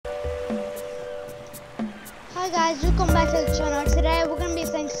Hi guys, welcome back to the channel. Today we're gonna be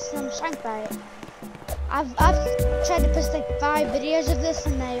playing some Strike. I've tried to post like 5 videos of this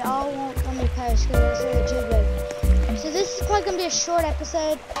and they all won't let me post because it's really too big. So this is probably gonna be a short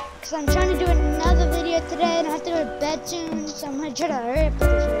episode because I'm trying to do another video today and I have to go to bed soon, so I'm gonna try to hurry up with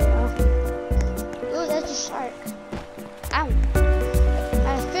this video. Ooh, that's a shark. Ow.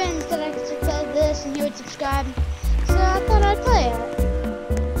 I had friends that I could play this and he would subscribe, so I thought I'd play it.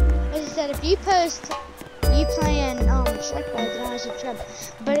 As I said, if you post you playing Strike then I subscribe.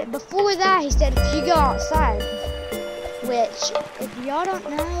 But before that, he said if you go outside, which if y'all don't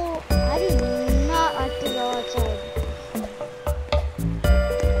know, I do not like to go outside.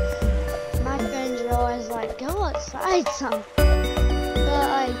 My friends are always like, go outside some. But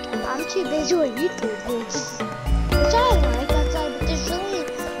like, I'm too busy with YouTube videos. Which I like outside, but there's really,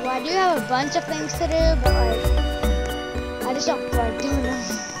 well, I do have a bunch of things to do, but like, I just don't feel like doing them.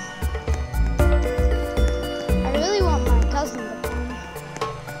 Cousin to come.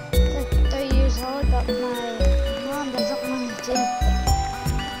 He's like 3 years old, but my mom doesn't want him to.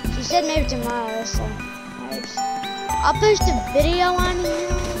 She said maybe tomorrow, so I'll post a video on him.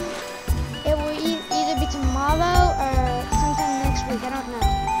 It will either be tomorrow or sometime next week. I don't know.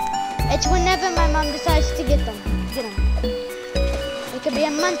 It's whenever my mom decides to get him. It could be a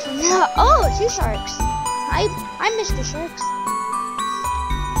month from now. Oh, 2 sharks. I miss the sharks.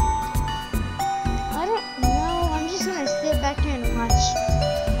 Back here and watch.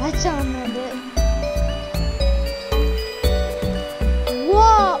 That's all I'm gonna do.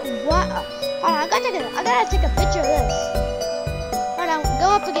 Whoa! What? Hold on, I gotta take a picture of this. Hold on, go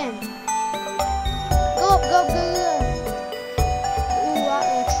up again. Go up, go. Ooh, that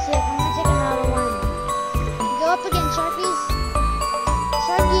looks sick. I'm gonna take another one. Go up again, sharkies.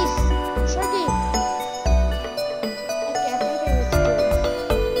 Sharky. Okay, I think it was good.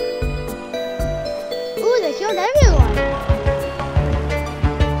 Ooh, they killed everyone.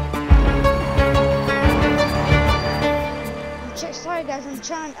 Sorry guys,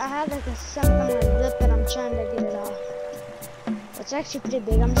 I have like a something on my lip and I'm trying to get it off. It's actually pretty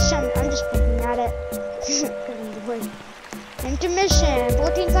big. I'm just picking at it. Because I'm bored. Intermission.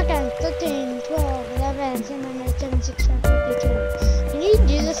 14 seconds. 13, 12, 11, 10, 9, 7, 6, 7, 8, 10. Can you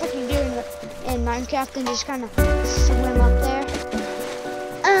do this like you do in Minecraft and just kind of swim up there?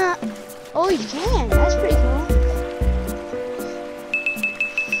 Oh, you can. That's pretty cool.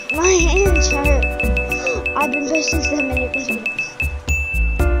 My hands hurt. I've been posting so many videos.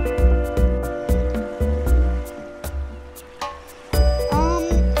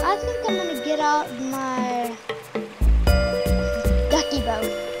 I think I'm gonna get out my ducky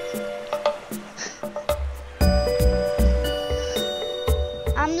boat.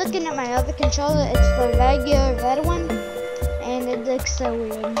 I'm looking at my other controller. It's the regular red one, and it looks so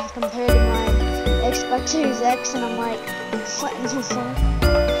weird compared to my Xbox Series X, and I'm like sweating myself.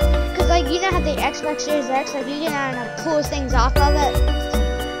 Cause like you know how the Xbox Series X, like you can pull things off of it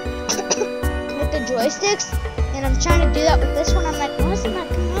with the joysticks, and I'm trying to do that with this one. I'm like, why is it not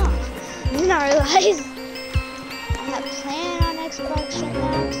coming off? And then I realize I'm not playing on Xbox right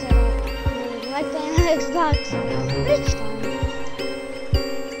now, because I don't really like playing on Xbox. But it's fun.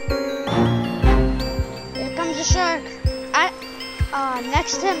 Here comes a shark.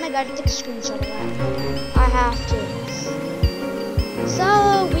 Next time I gotta take a screenshot of that. I have to. So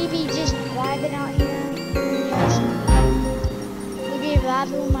we be just vibing out here in the ocean. We be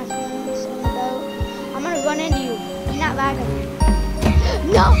vibing with my friends on the boat. I'm gonna run into you. You're not vibing.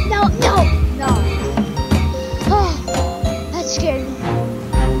 No. Oh, that scared me.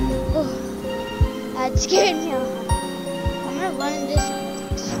 Oh, that scared me. I'm gonna run into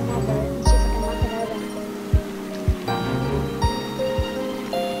this small boat and see if I can knock it over.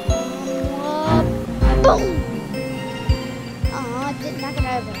 Boom! Knock it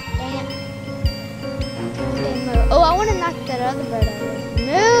over. Dang it. Oh, I want to knock that other bird over.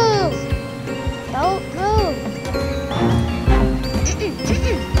 Move! Don't move!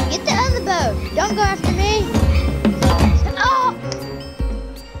 Get the other boat! Don't go after me! Oh!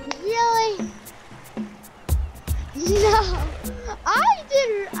 Really? No! I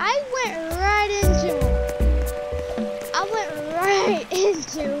went right into him. I went right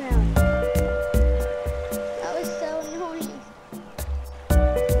into him.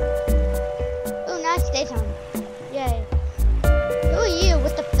 It's daytime. Yay. Who are you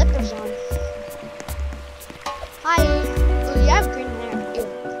with the flippers on? Hi. Oh, you have green hair. Ew.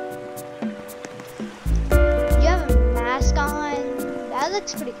 You have a mask on. That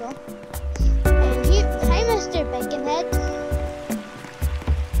looks pretty cool. And you, hey, Mr. Baconhead.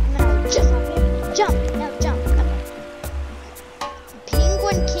 I'm gonna jump up here. Jump. No, jump. Okay.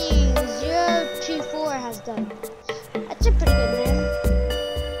 Penguin King 024 has has done. That's a pretty good name.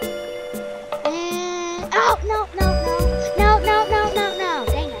 And oh no.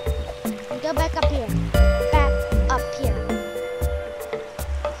 Dang it. Go back up here. Back up here.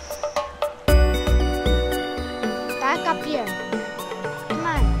 Back up here. Come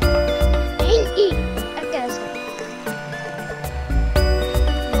on. And eat. Okay, let's go.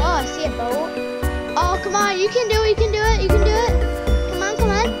 Oh, I see a boat. Oh, come on. You can do it. You can do it. You can do it. Come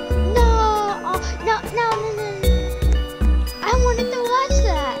on. No. Oh, no. I wanted to watch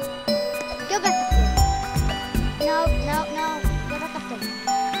that. Go back up here. No. Go back up there.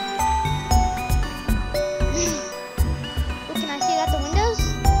 Oh, can I see out the windows?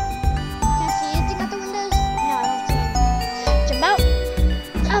 Can I see anything out the windows? No, I don't see anything. Jump out.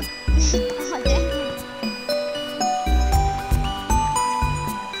 Up. Oh, dang.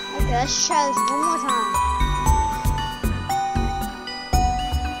 Okay, let's try this one more time.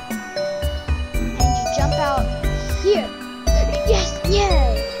 And you jump out here. Yes,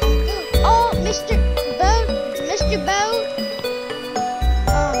 yay! Oh, Mr. Boat,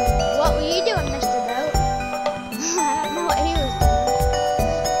 what were you doing, Mr. Boat? I don't know what he was doing.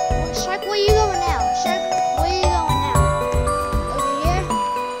 Well, Shark, where you going now? Shark, where you going now? Over here?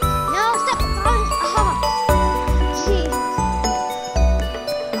 No, stop! Jeez.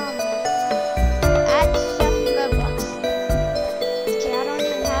 Add some Roblox. Okay, I don't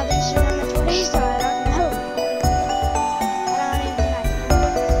even have this in my inventory, so I don't know.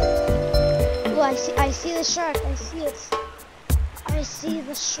 I see the shark. I see it. I see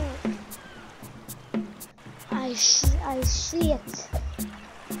the shark. I see it.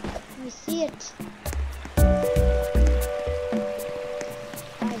 I see it.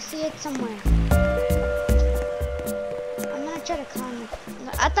 I see it somewhere. I'm gonna try to climb it.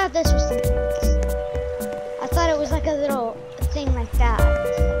 I thought this was something else. I thought it was like a little thing like that.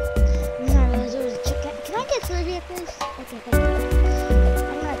 And I realized it was a chicken. Can I get through here, please? Okay, thank you.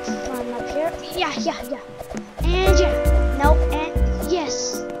 Climb up here. Yeah. And yeah. No. And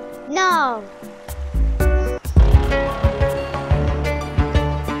yes. No.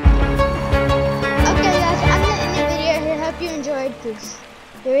 Okay, guys. I'm gonna end the video here. Hope you enjoyed this.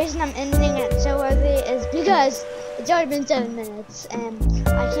 The reason I'm ending it so early is because it's already been 7 minutes and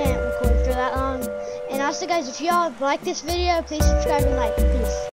I can't record for that long. And also, guys, if y'all like this video, please subscribe and like. Peace.